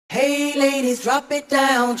Hey ladies, drop it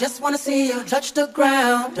down. Just wanna see you touch the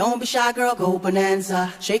ground. Don't be shy, girl, go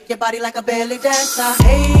bonanza. Shake your body like a belly dancer.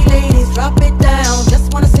 Hey ladies, drop it down.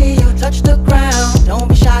 Just wanna see you touch the ground. Don't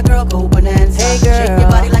be shy, girl, go bonanza. Hey girl, shake your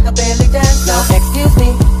body like a belly dancer. Now, excuse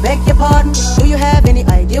me, beg your pardon. Do you have any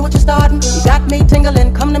idea what you're starting? You got me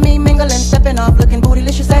tingling, come to me mingling, stepping off, looking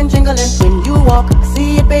bootylicious and jingling. When you walk, I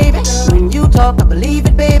see it, baby. When you talk, I believe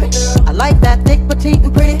it, baby. I like that thick, petite,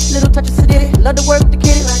 and pretty. Little touches of ditty, love to work the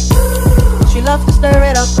kitty. She loves to stir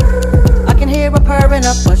it up. I can hear her purring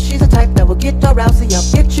up, but she's the type that will get her rousey up,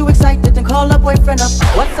 get you excited and call her boyfriend up.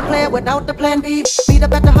 What's the plan without the plan B? Feet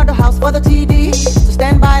up at the Hunter House for the TD. So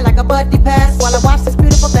stand by like a buddy pass while I watch this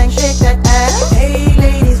beautiful thing shake that ass. Hey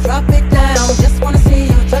ladies, drop it down. Just wanna see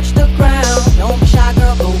you touch the ground. Don't be shy,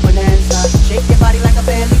 girl, go bonanza. Shake your body like a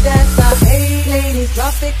belly dancer. Hey ladies,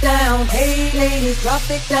 drop it down. Hey ladies, drop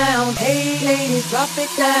it down. Hey ladies, drop it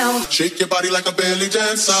down. Shake your body like a belly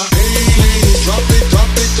dancer. Hey ladies, drop it, drop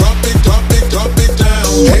it, drop it, drop it, drop it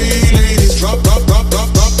down. Hey ladies, drop it down.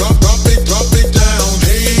 Hey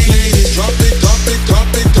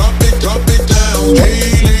ladies, drop it down.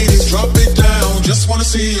 Hey ladies, drop it down. Just wanna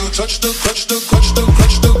see you touch the ground, touch the ground,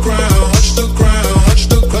 touch the ground, touch the ground, touch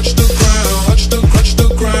the ground, touch the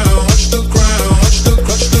ground, touch the ground, touch the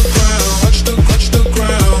ground,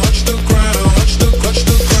 touch the ground, touch the ground, touch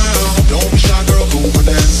the ground. Don't be shy, girl, go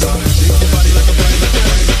bonanza. Shake your body like a belly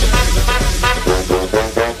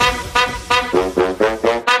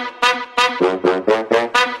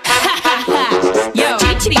Yo,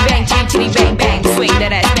 chitty bang bang, swing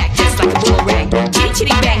that ass back just like a boomerang.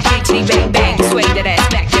 Chitty bang bang, swing that ass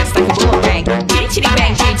back just like a boomerang. Chitty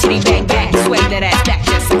bang bang, swing that ass back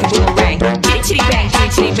just like a boomerang. Chitty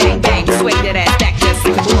bang bang, swing that ass back just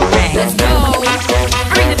like a boomerang. Let's go.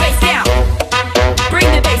 Bring the bass down. Bring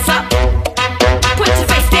the bass up. Put your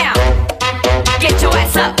face down. Get your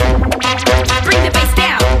ass up. Bring the bass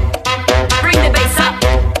down. Bring the bass up.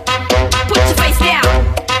 Put your face down.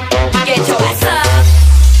 Get your ass up.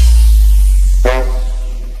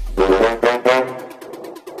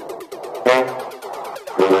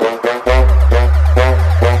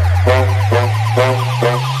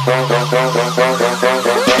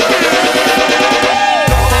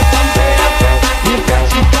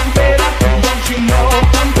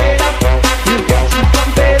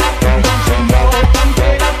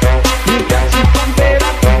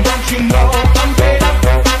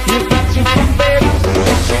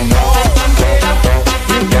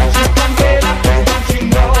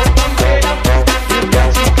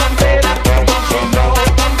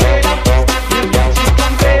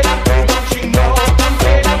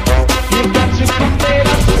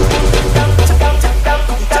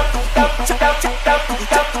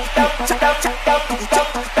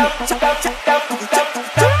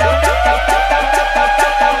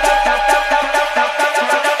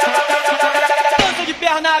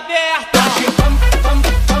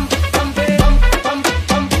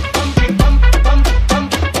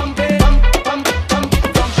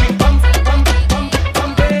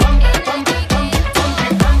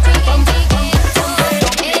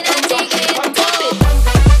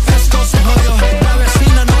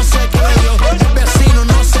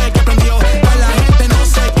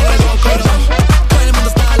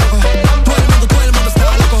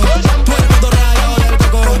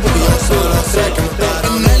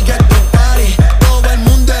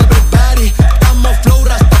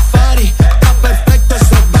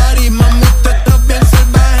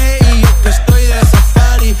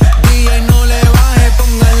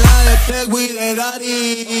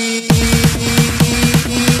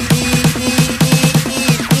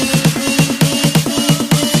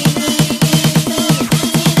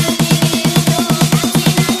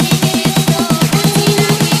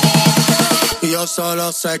 Yo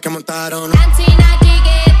solo sé que montaron.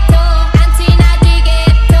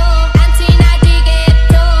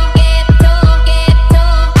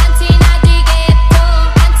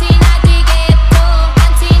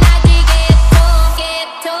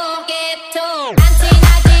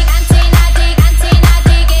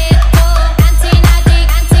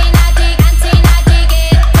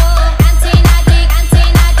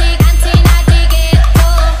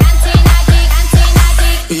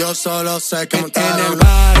 Yo solo sé que montaron. En el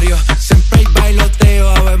barrio siempre hay bailoteo,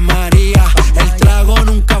 Ave María. El trago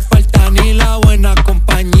nunca falta ni la buena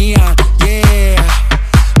compañía. Yeah,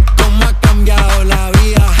 cómo ha cambiado la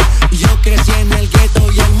vida. Yo crecí en el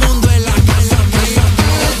gueto y el mundo en la casa mía.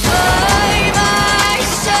 By my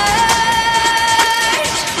side,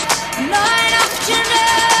 night after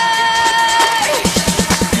night,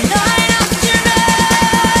 night after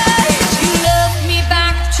night. You love me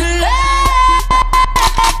back to life.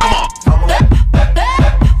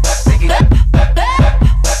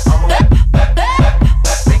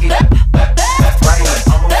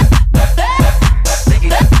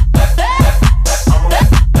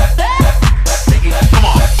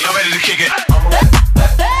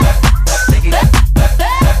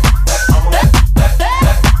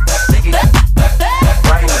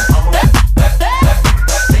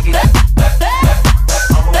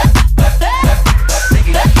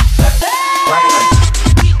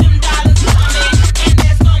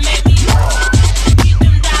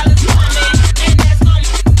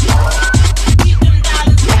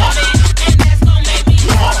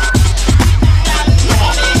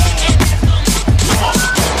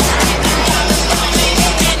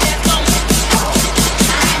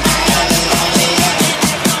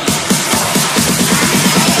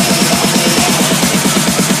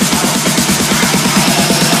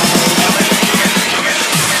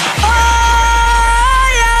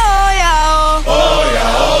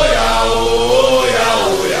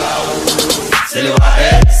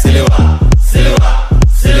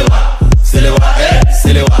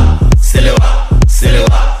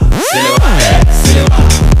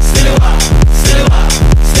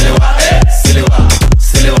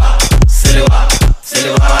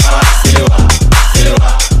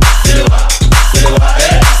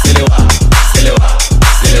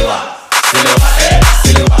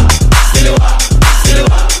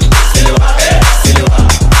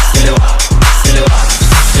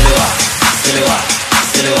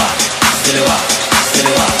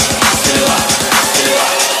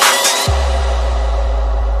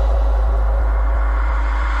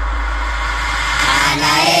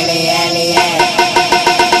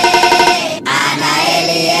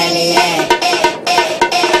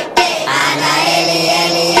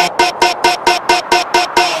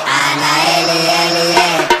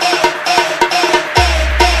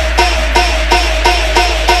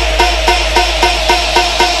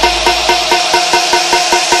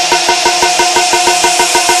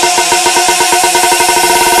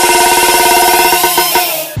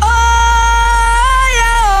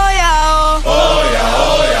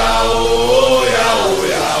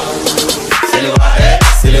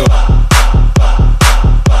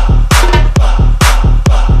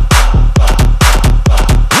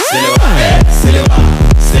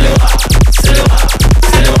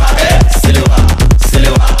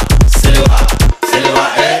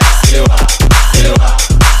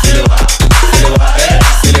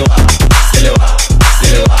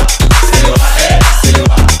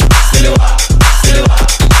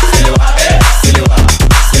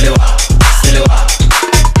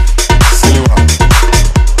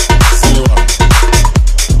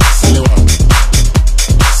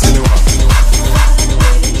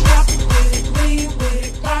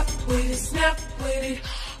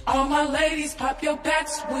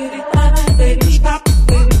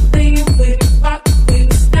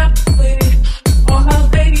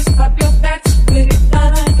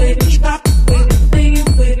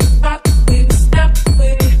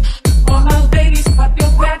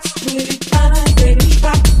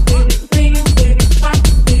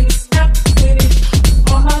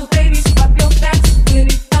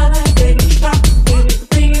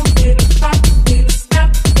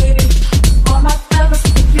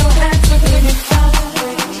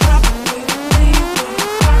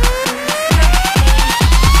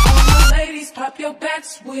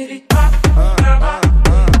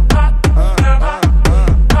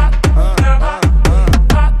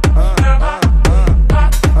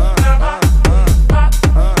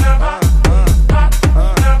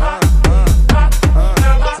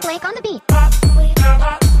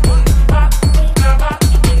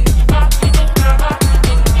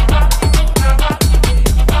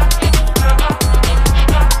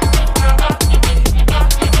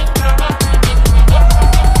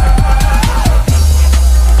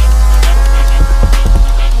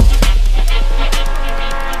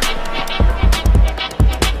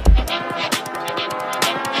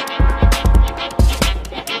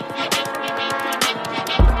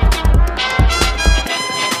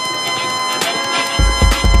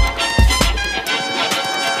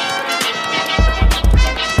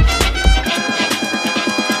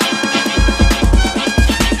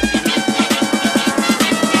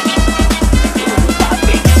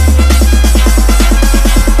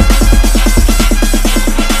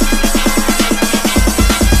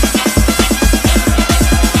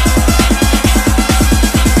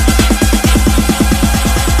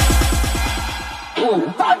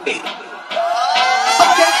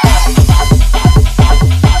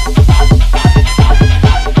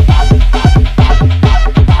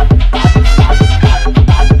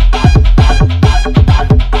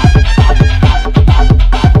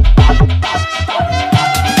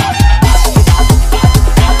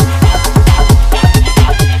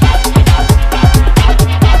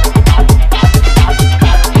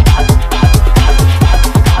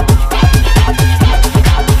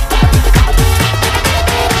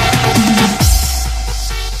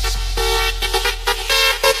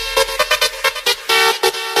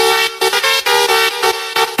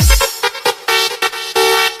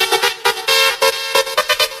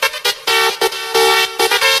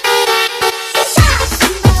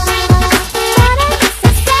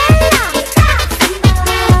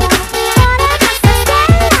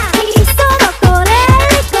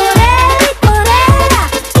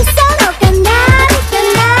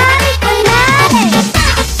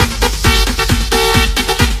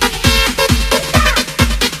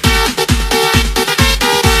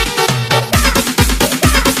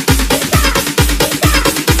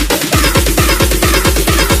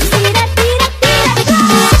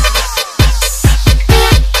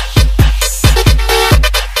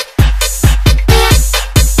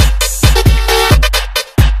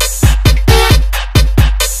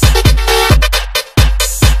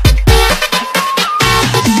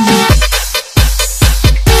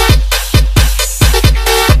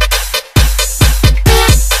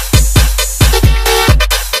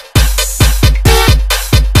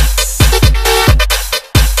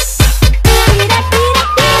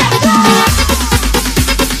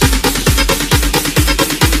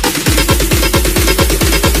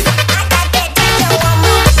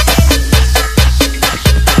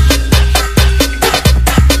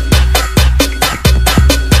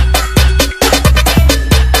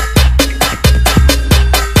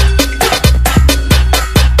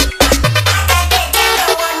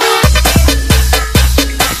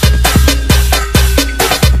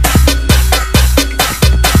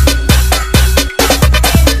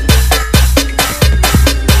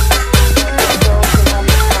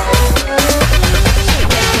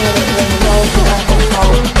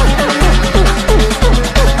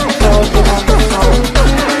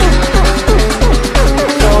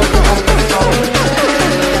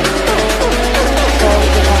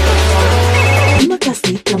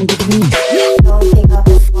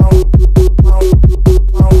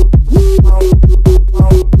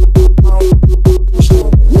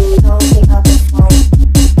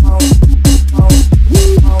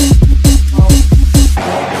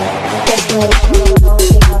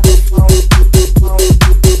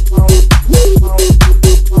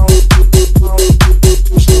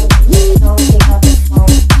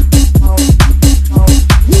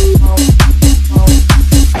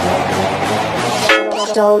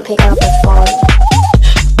 don't pick up the phone.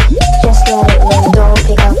 Just let it ring, don't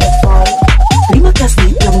pick up the phone. Terima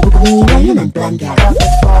kasih telah menghubungi layanan pelanggan. Pick up the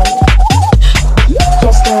phone.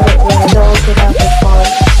 Just let it ring, don't pick up the phone.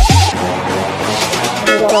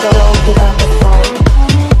 Don't pick up the phone.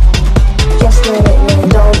 Just let it ring,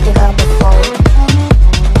 don't pick up the phone.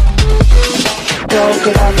 Don't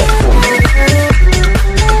pick up the phone.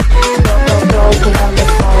 Don't pick up the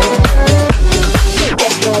phone.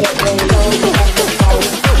 Just let it ring, don't pick up the phone. Don't pick up the phone. Don't pick up the phone.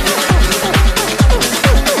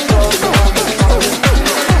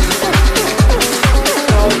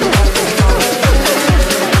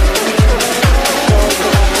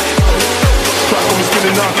 Platform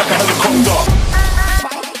spinning out like a helicopter.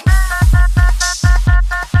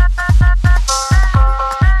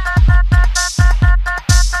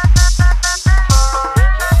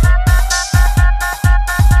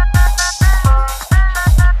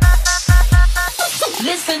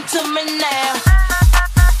 Listen to me now.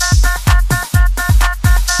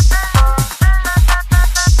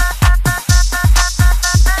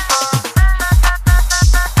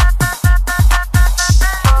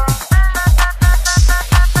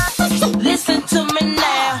 Listen to me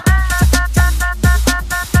now.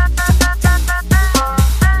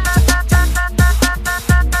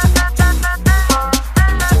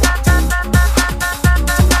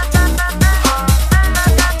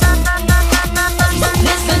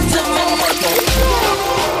 Listen to me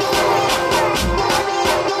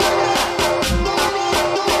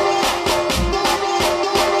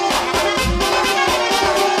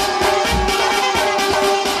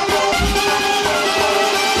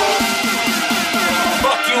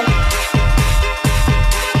Fuck you.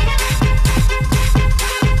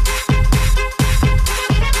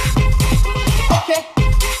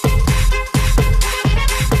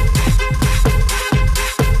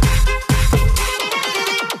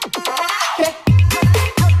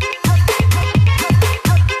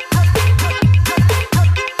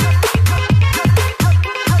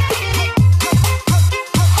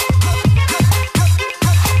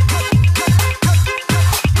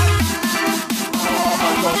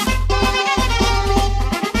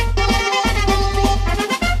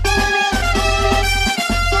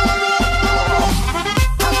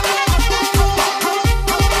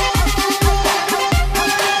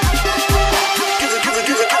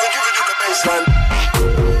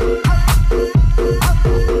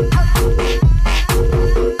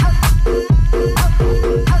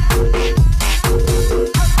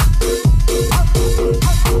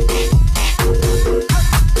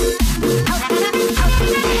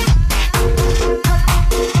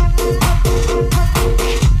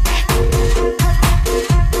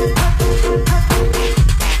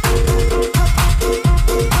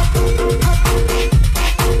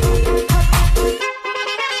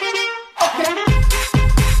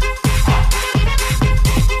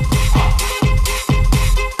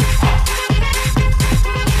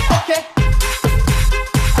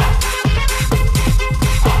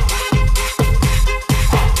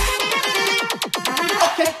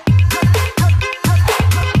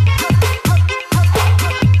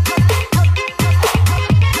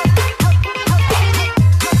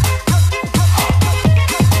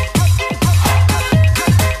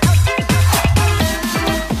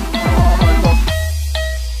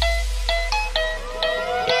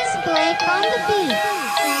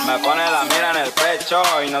 Me pone la mira en el pecho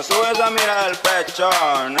y no sube esa mira del pecho.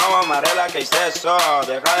 No amarela que hice eso,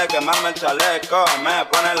 deja de quemarme el chaleco. Me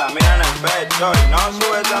pone la mira en el pecho y no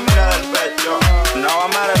sube esa mira del pecho. No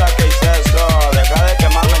amarela que hice eso, deja de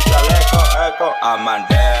quemarme el chaleco. Eco a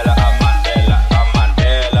Mandela, a Mandela, a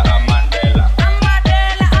Mandela, a Mandela. A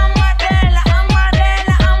Mandela, a Mandela, a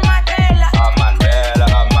Mandela, a Mandela. A Mandela,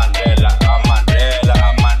 a Mandela, a Mandela, a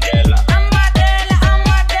Mandela. A Mandela, a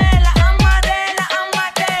Mandela, a Mandela, a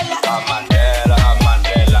Mandela. A Mandela, a Mandela,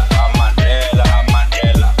 a Mandela, a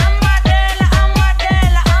Mandela. A Mandela, a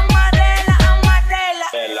Mandela, a Mandela, a Mandela.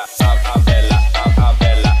 Bella, a Bella, a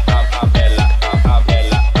Bella, a Bella, a Bella, a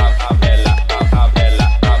Bella, a Bella, a Bella,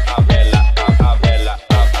 a Bella, a Bella,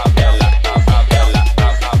 a Bella.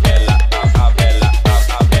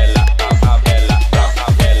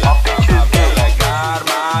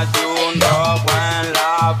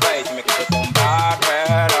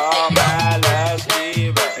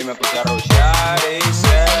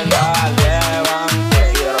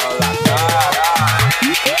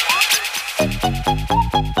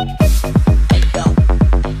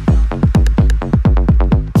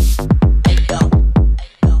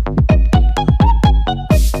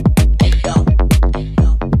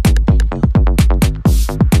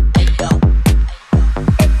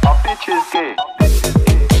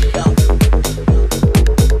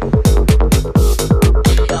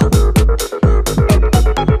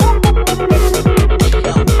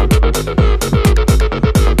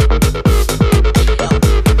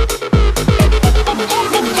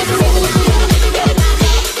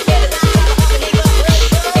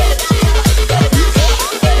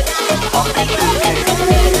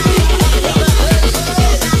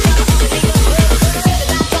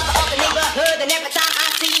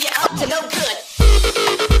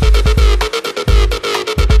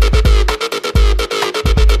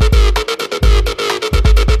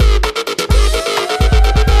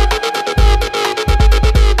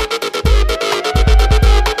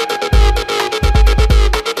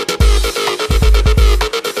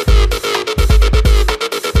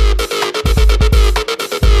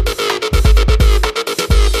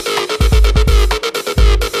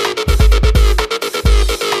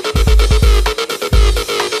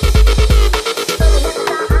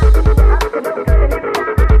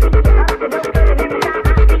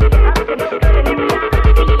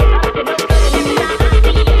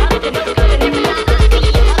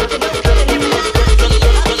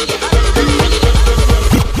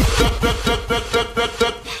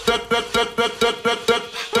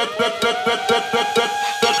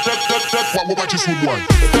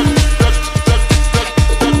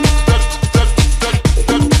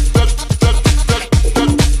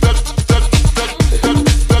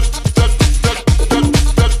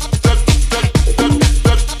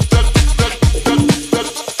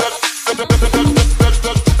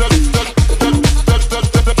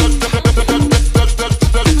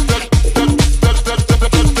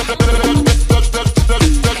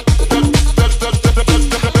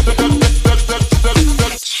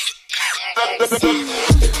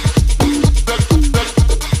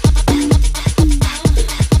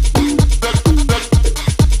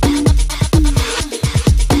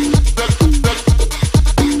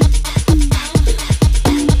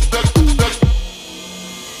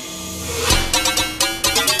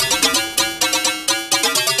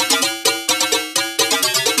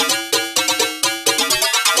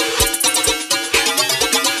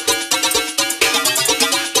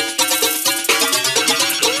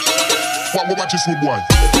 watch this one, boy.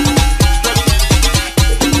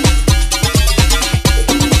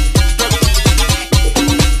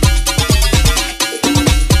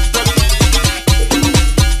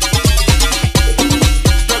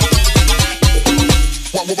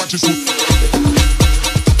 Watch this one.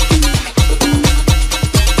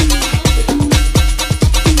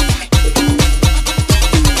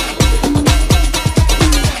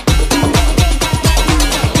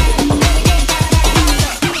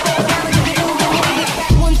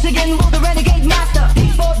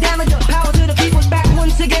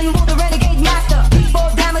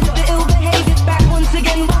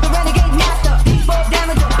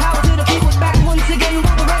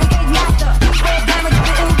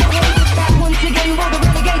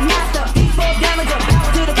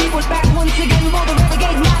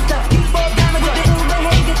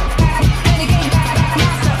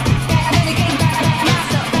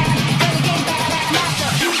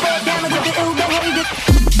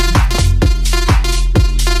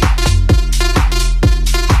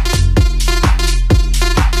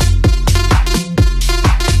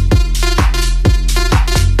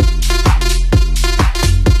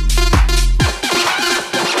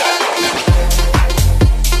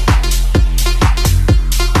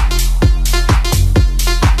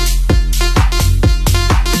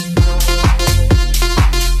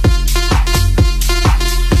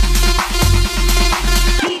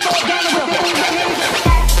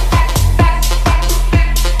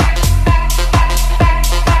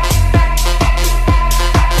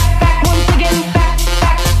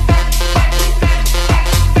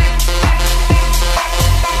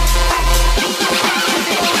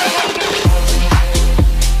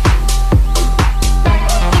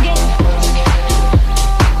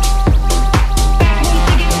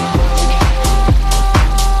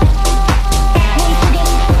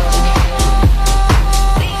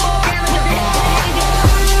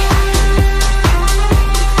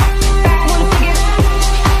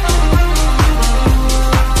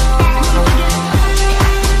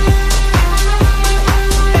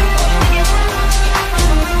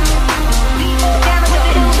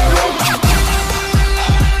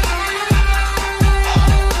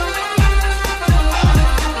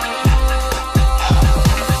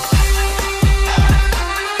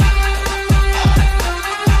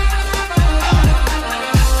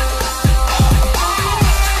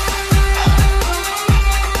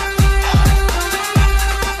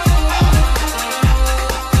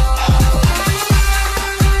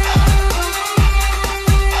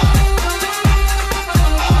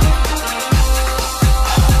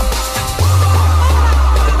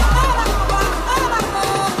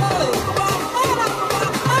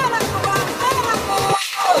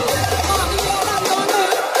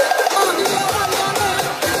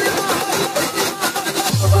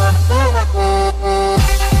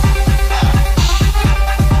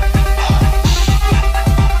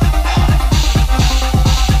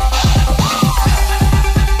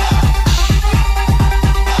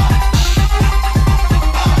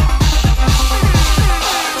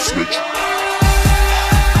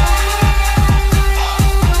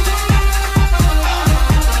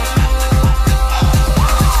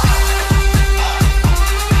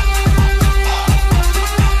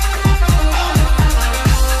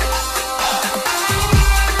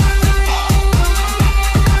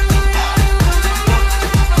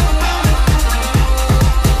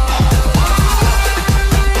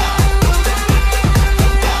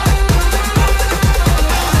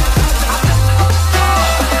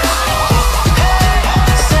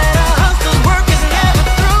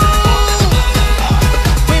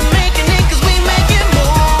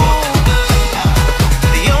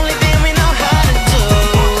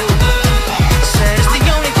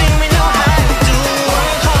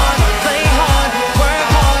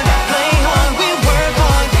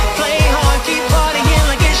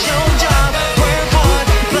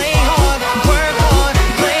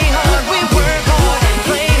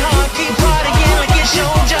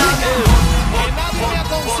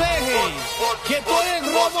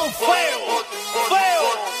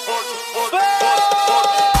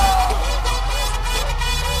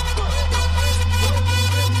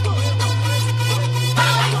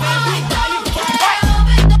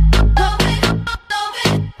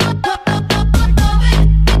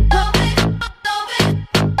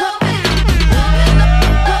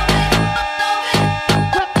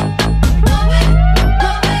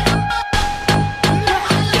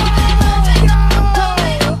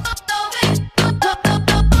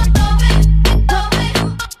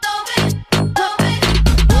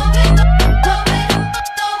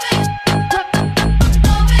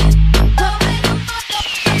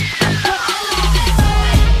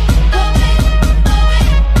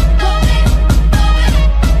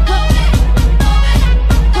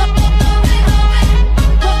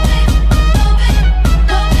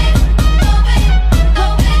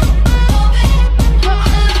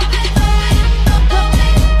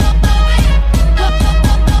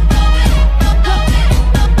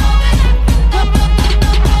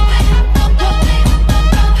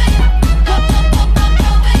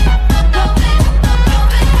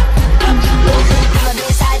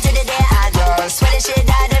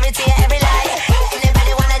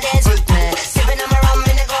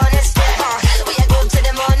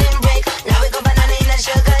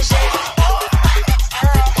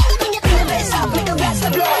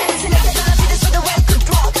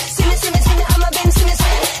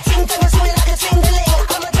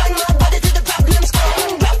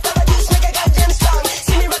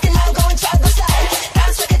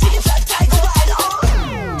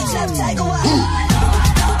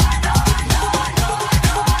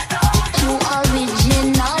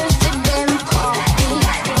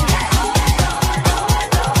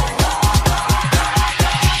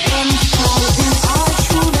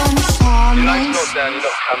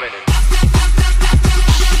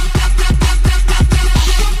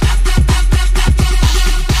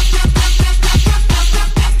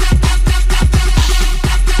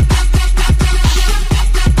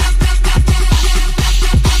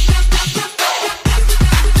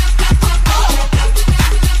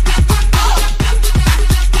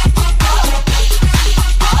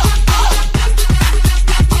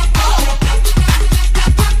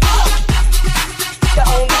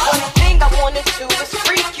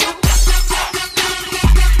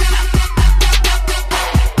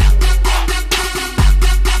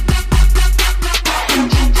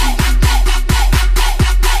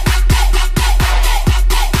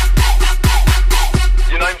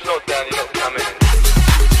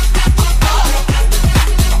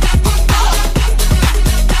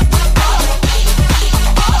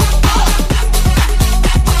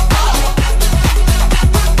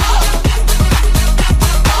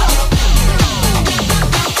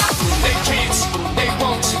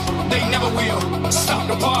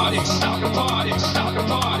 party, stop the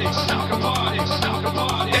party, stop the party, stop the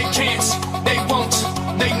party. They can't, they won't,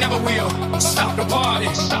 they never will. Stop the party,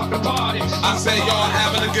 stop the party. I say y'all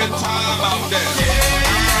having a good time out there.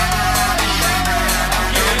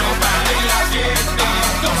 Yeah, nobody like it.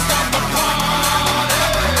 Don't stop the party.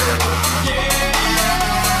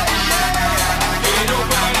 Yeah,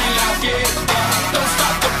 nobody like it. Don't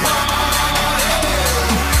stop the party.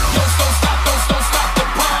 Don't stop the party. Don't stop the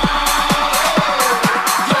party.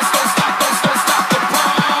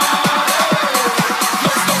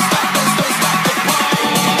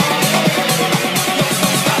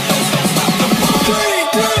 3,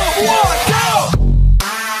 2, 1, go!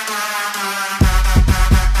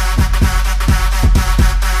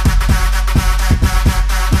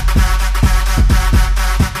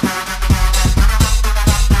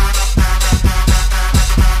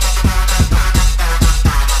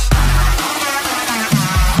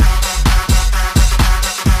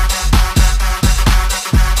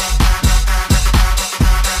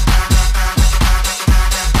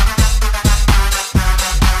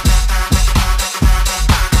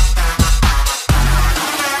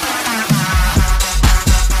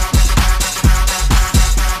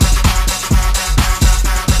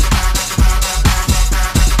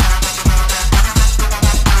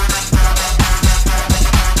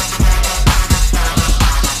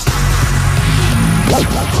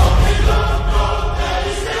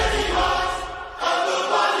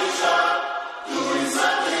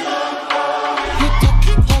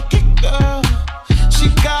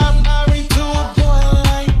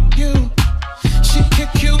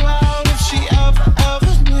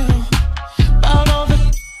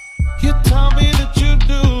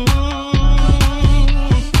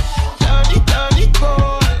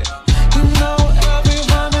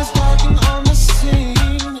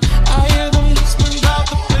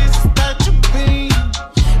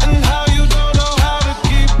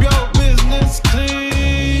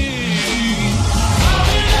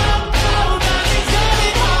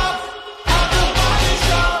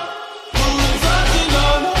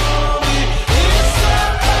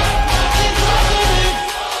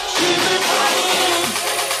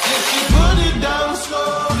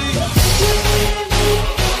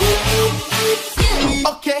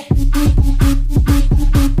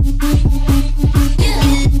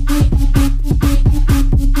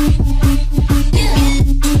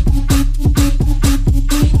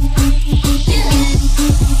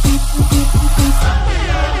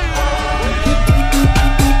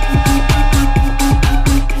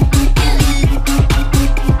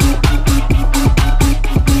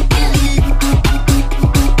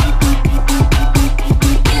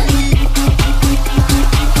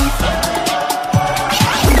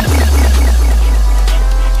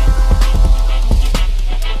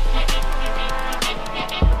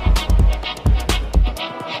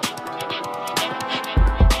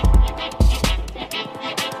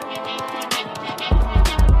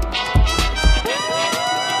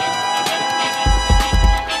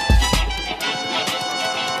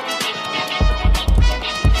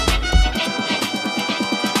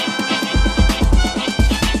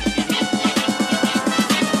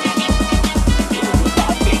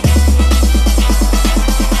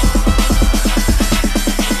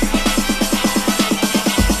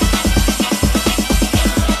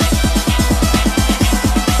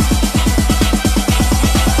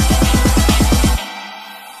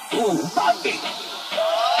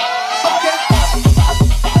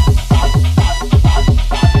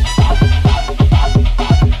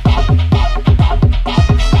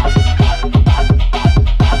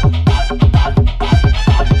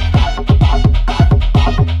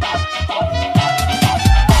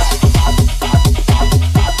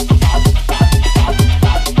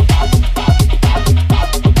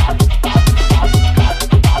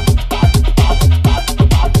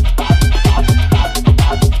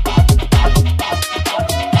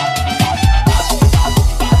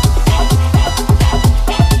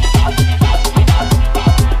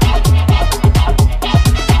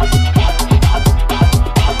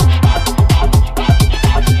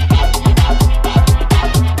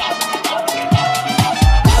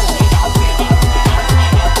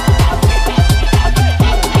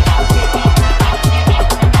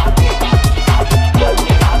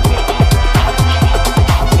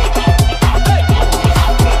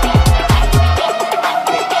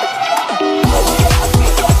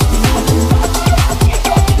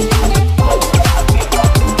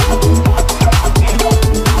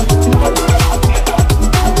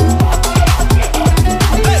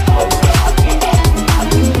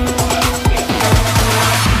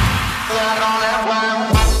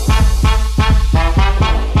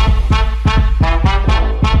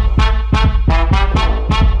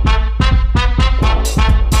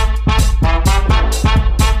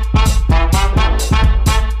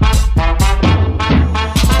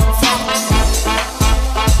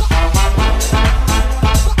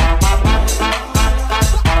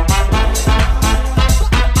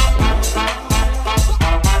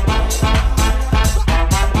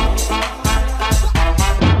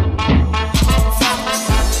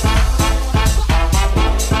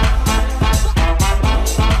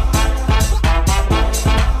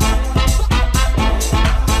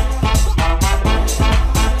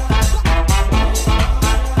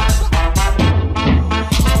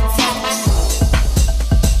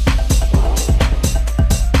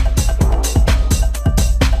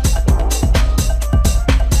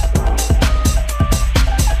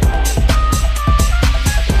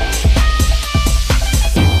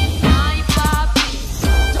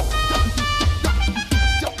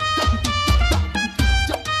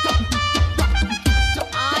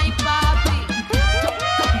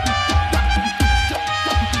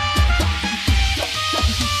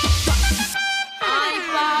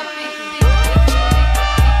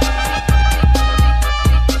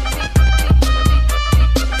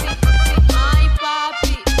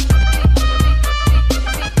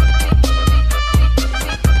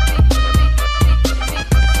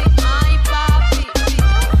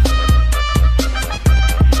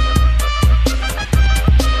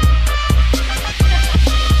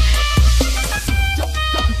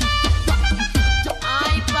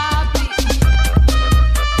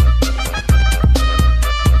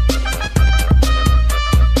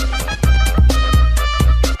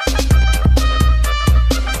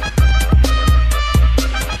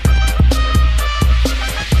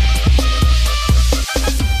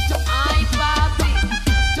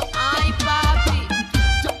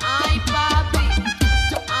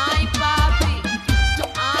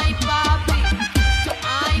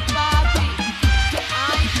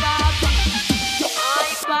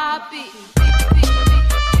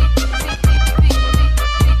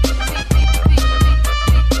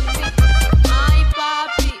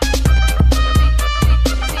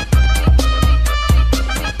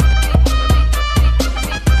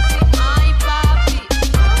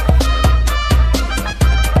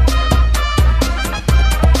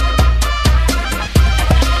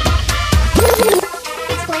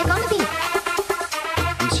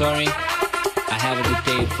 sorry, I have a good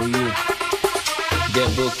day for you. The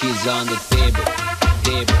book is on the table,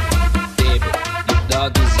 table, table. The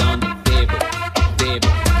dog is on the table,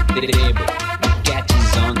 table, table. The cat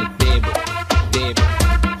is on the table, table,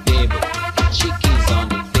 table. The chick is on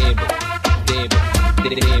the table, table,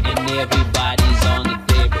 table. And everybody's on the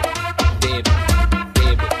table, table,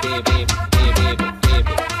 table, table, table,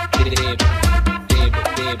 table,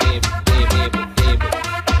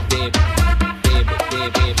 table,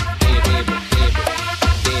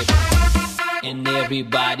 table, and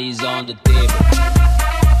everybody's on the table.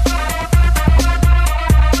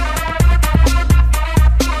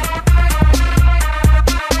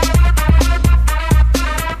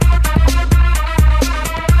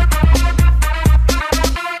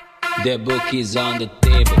 The book is on the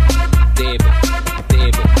table, table,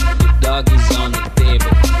 table. The dog is on the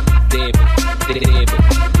table, table, table.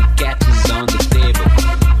 The cat is on the table,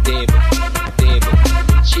 table, table.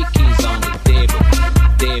 The chick is on the table,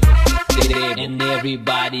 table, table. And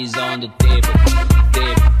everybody's on the table,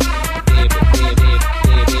 table, table, table,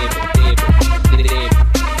 table, table,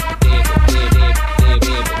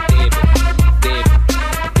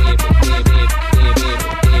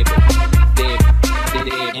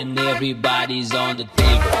 and everybody's on the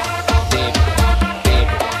table, table,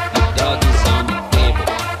 table. The dog is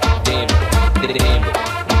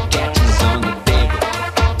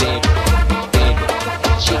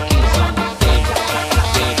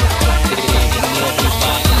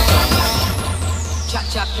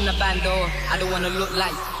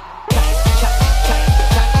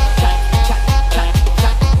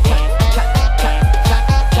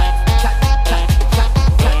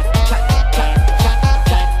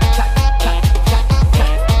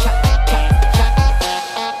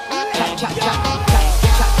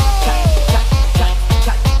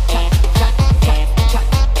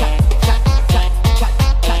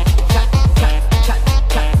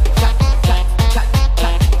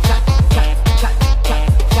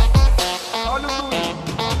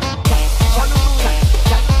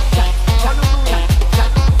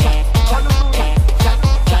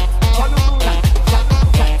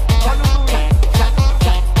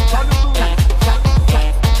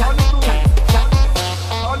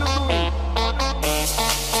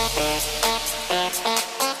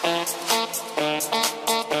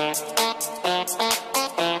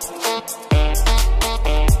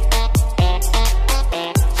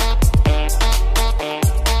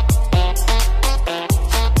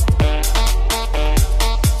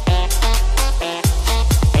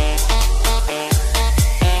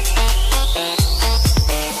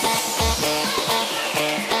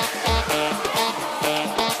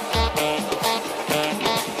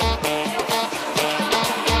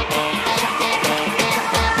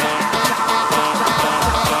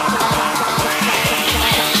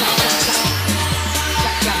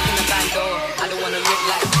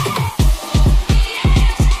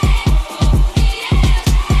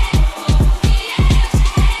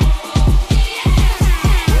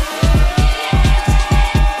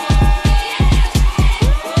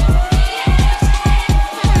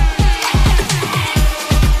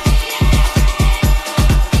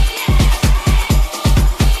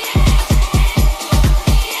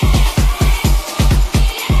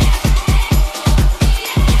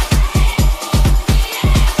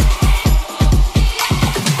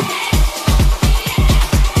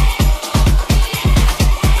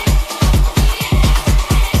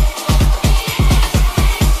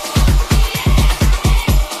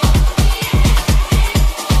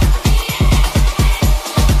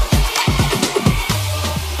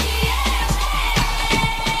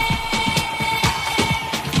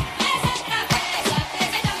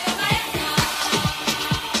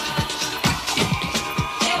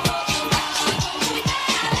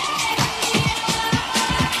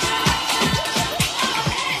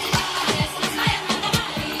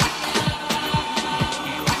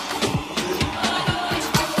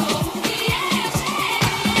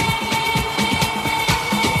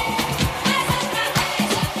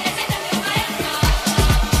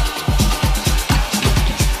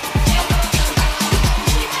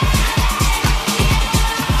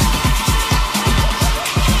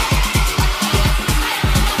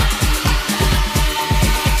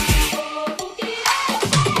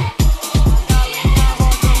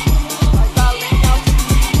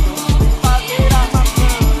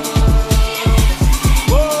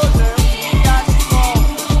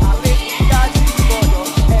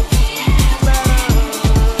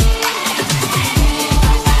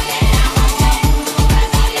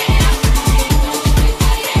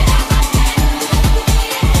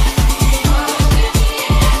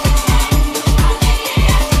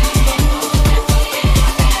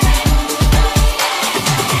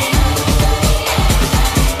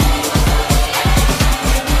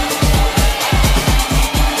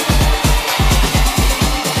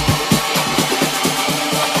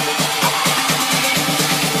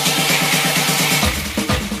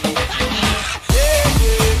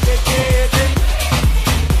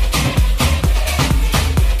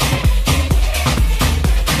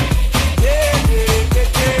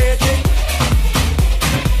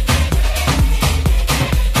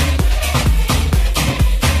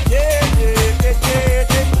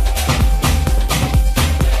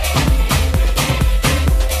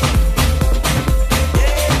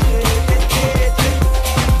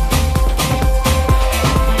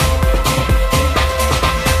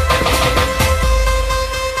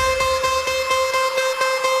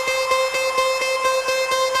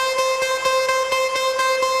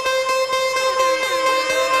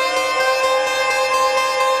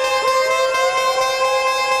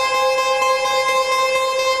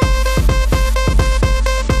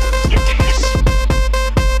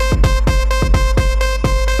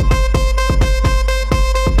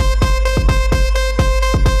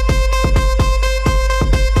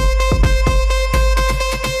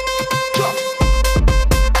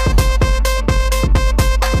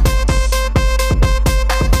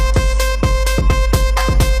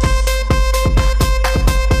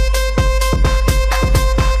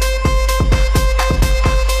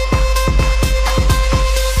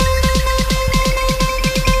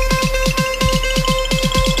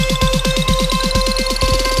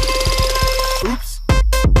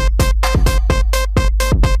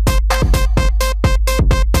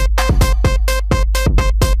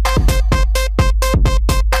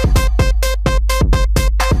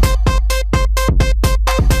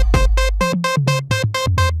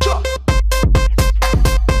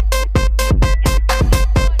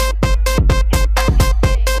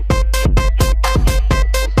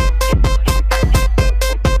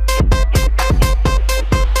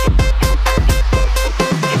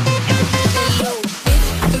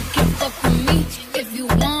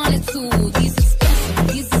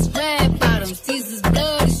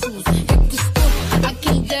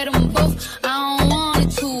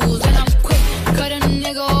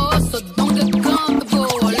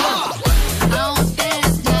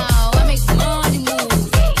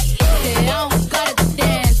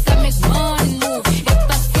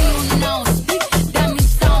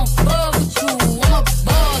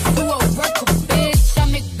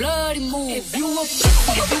If you a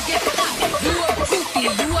pussy, you get popped. You a groupie,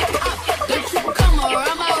 you a op. Don't you come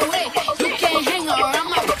around my way. You can't hang around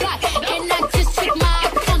my block. And I just check my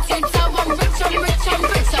account and tell I'm rich, I'm rich, I'm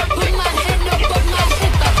rich. I put my hand above my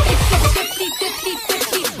hip. It's a 50, 50,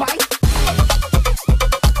 50, right?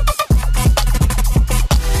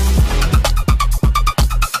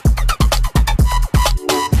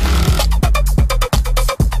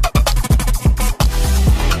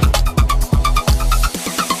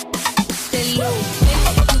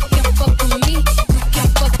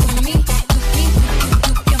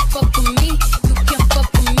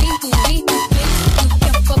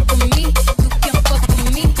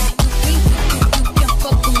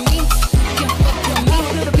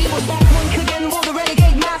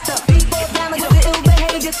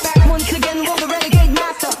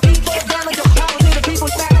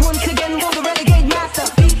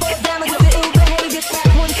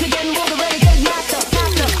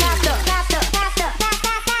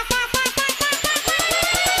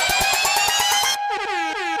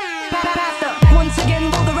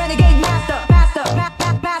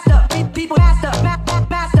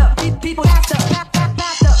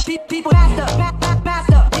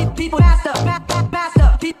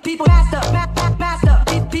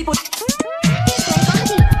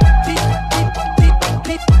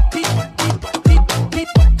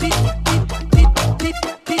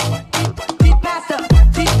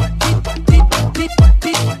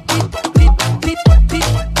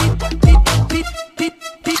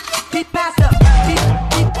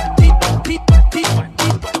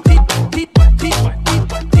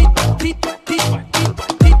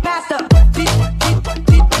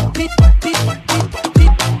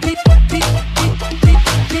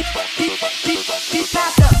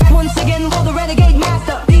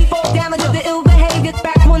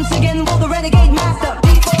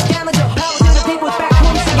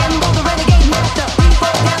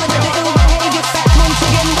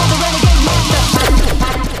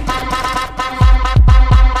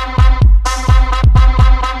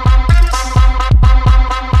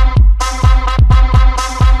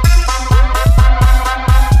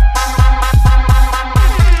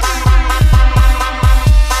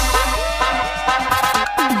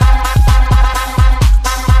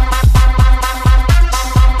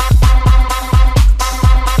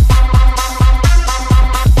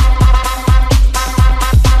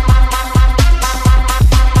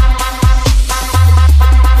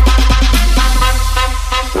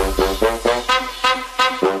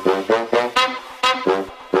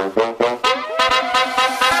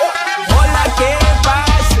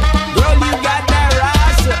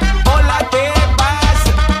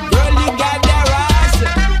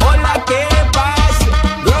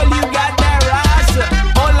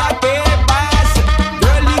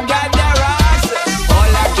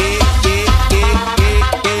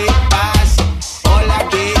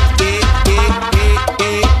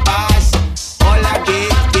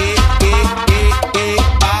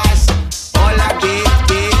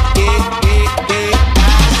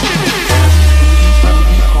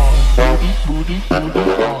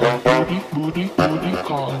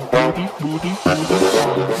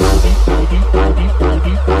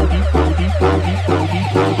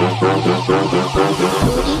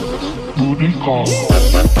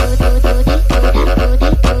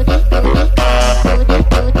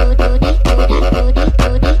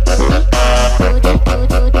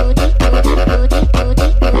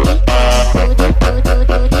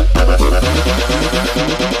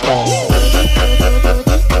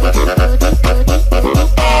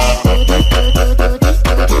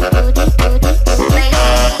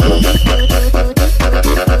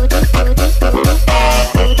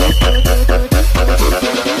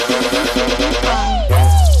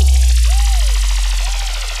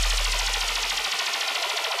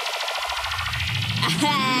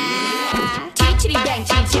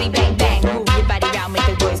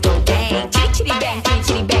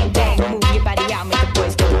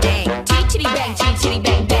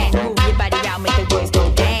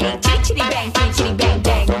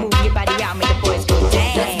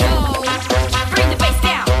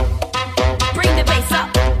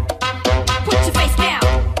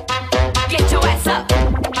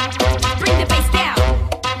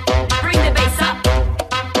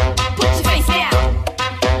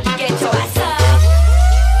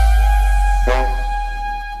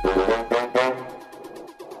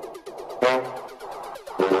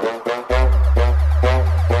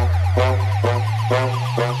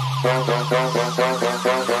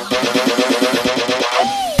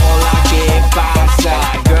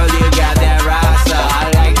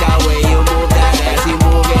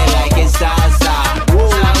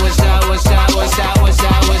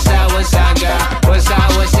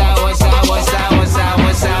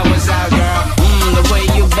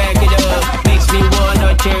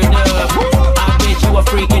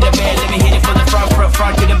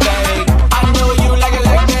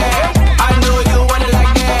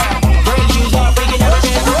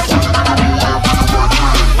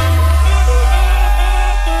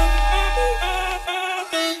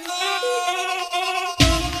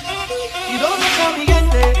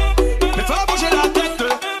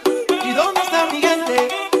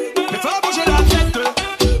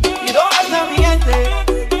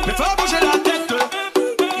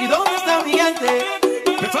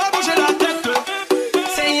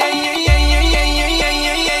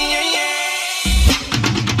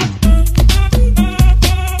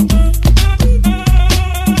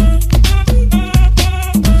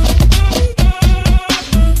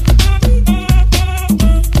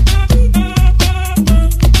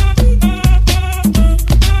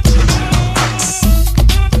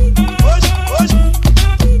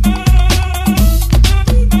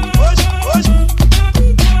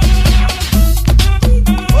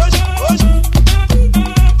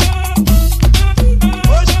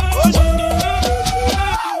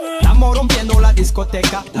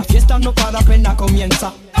 discoteca. La fiesta no para, apenas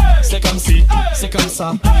comienza. C'est comme si, c'est comme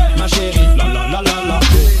ça, ma chérie. La la la la la.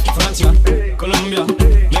 Francia, Colombia,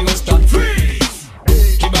 me gusta. Freeze.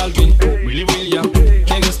 J Balvin, Willy William,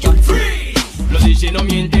 me gusta. Freeze. Los DJ no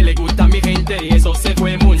mienten, le gusta a mi gente y eso se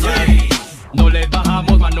fue muy bien. No le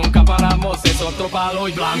bajamos, mas nunca paramos, es otro palo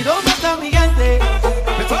y blanco. ¿Y dónde está mi gente?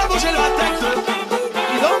 Me fue a bouger la tête.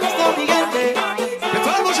 ¿Y dónde está mi gente? Me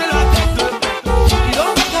fue a bouger la tête. ¿Y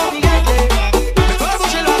dónde está mi gente? Me fue a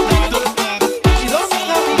bouger la tête. ¿Y dónde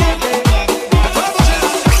está mi gente? Me fue a bouger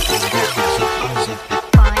la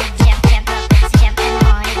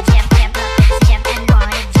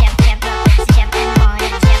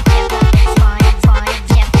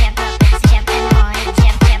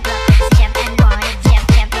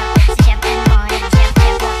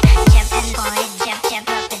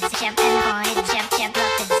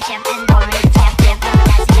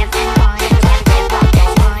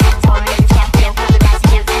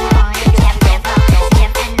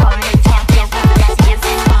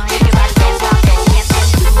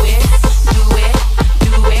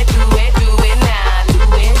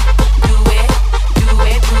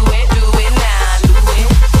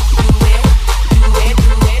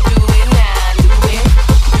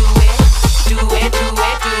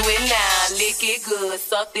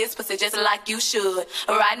like you should.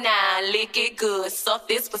 Right now, lick it good. Suck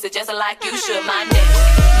this pussy just like you should. My neck,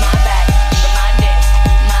 my back, from my neck,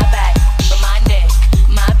 my back, from my neck,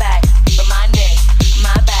 my back, from my neck,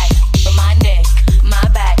 my back, from my neck, my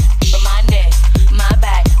back, from my neck, my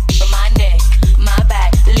back, from my neck, my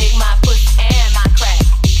back. Lick my pussy and my crack.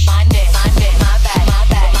 My neck, my neck, my back, my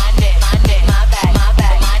back, my neck, my neck, my back, my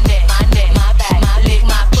back, my neck, my neck, my back. My lick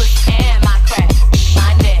my pussy and my crack. My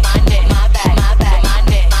neck, my neck, my back, my back, my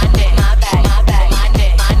neck, my neck, my back, my back, my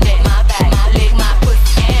neck, my neck, my back. My lick my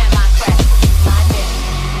pussy and my crack. My neck.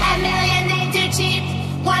 A million ain't too cheap.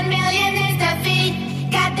 1 million is the fee.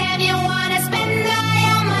 Goddamn, you wanna spend all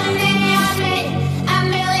your money on me. A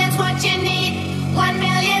million's what you need. 1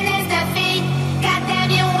 million is the fee. Goddamn,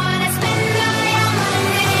 you wanna spend all your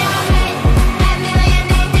money on me. A million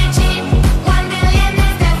ain't too cheap. 1 million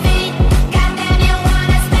is the fee. Goddamn, you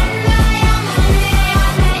wanna spend all your money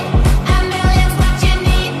on me. A million's what you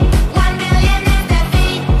need. 1 million is the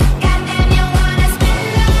fee. Goddamn, you wanna spend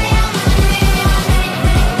all your money on me.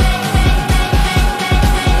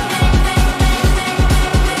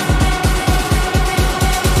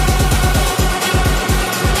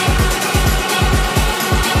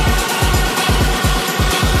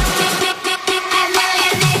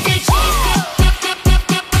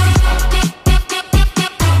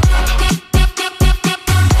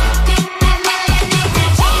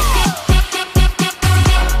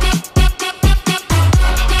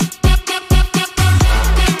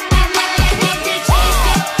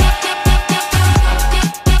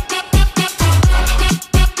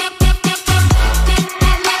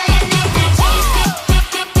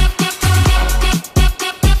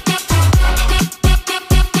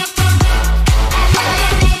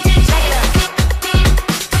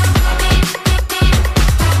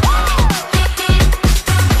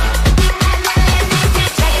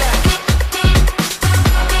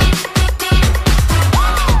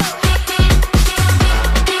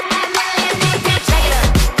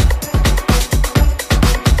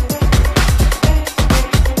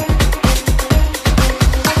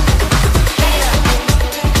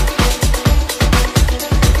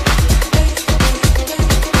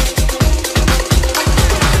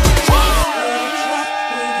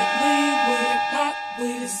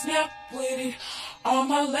 All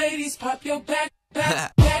my ladies, pop your back,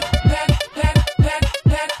 back, back, back, back, back, back,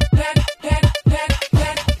 back, back, back, back, back,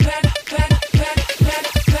 back,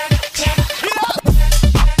 back,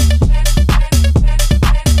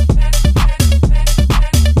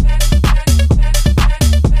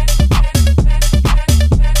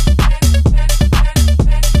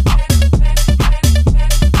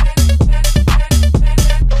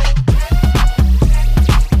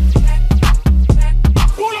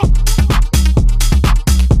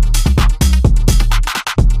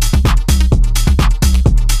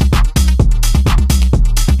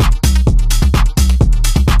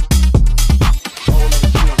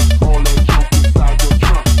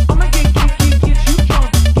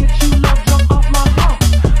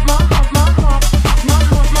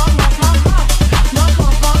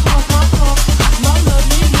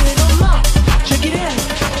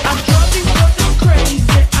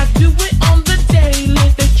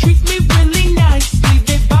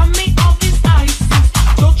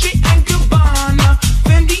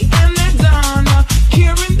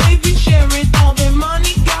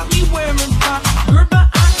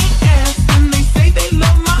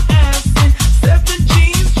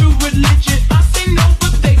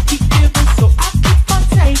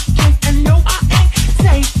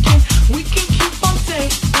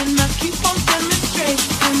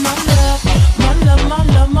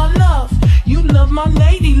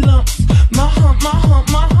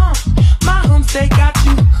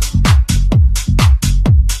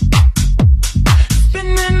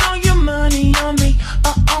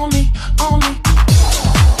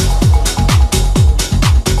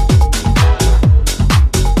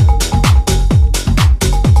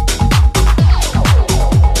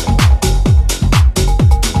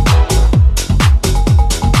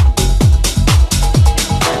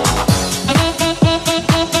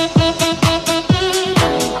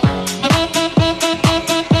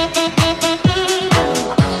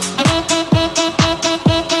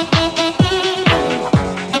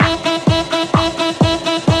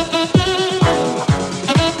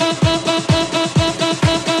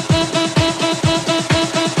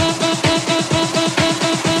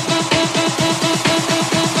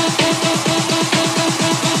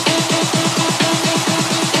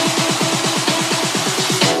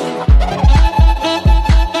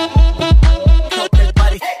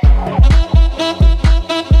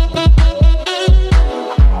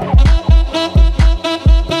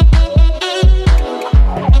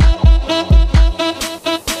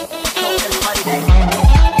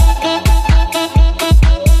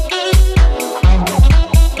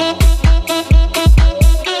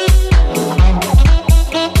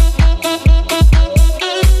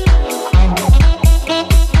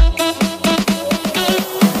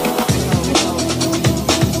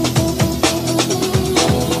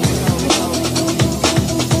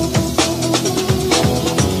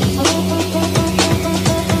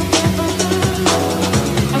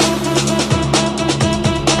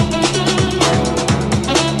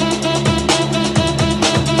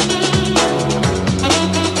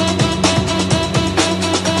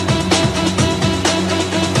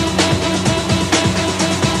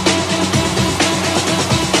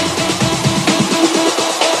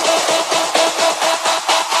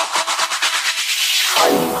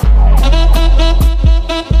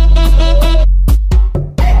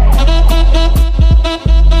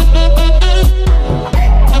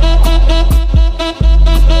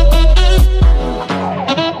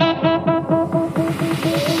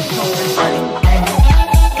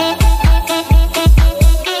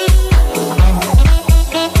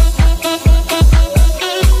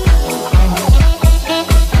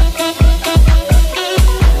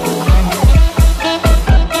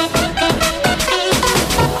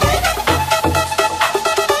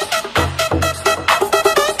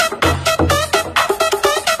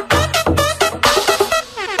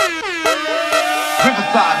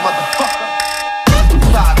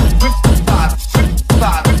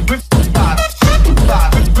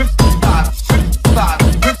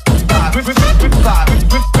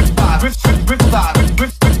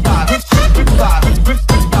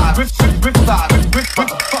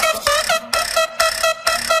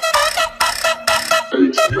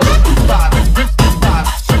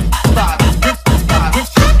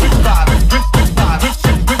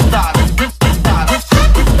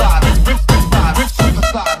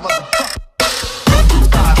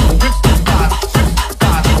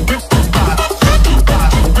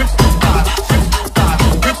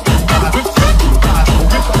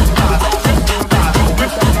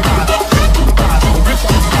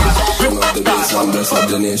 Of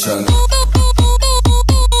the nation.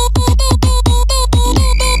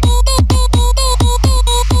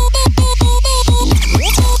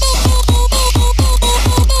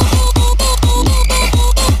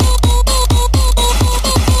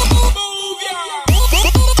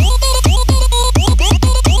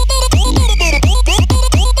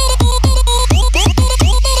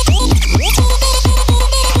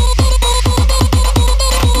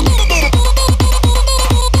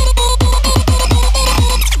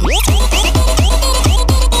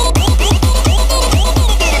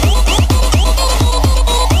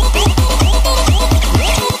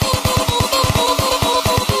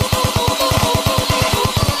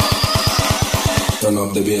 Turn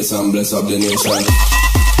up the bass and bless up the nation.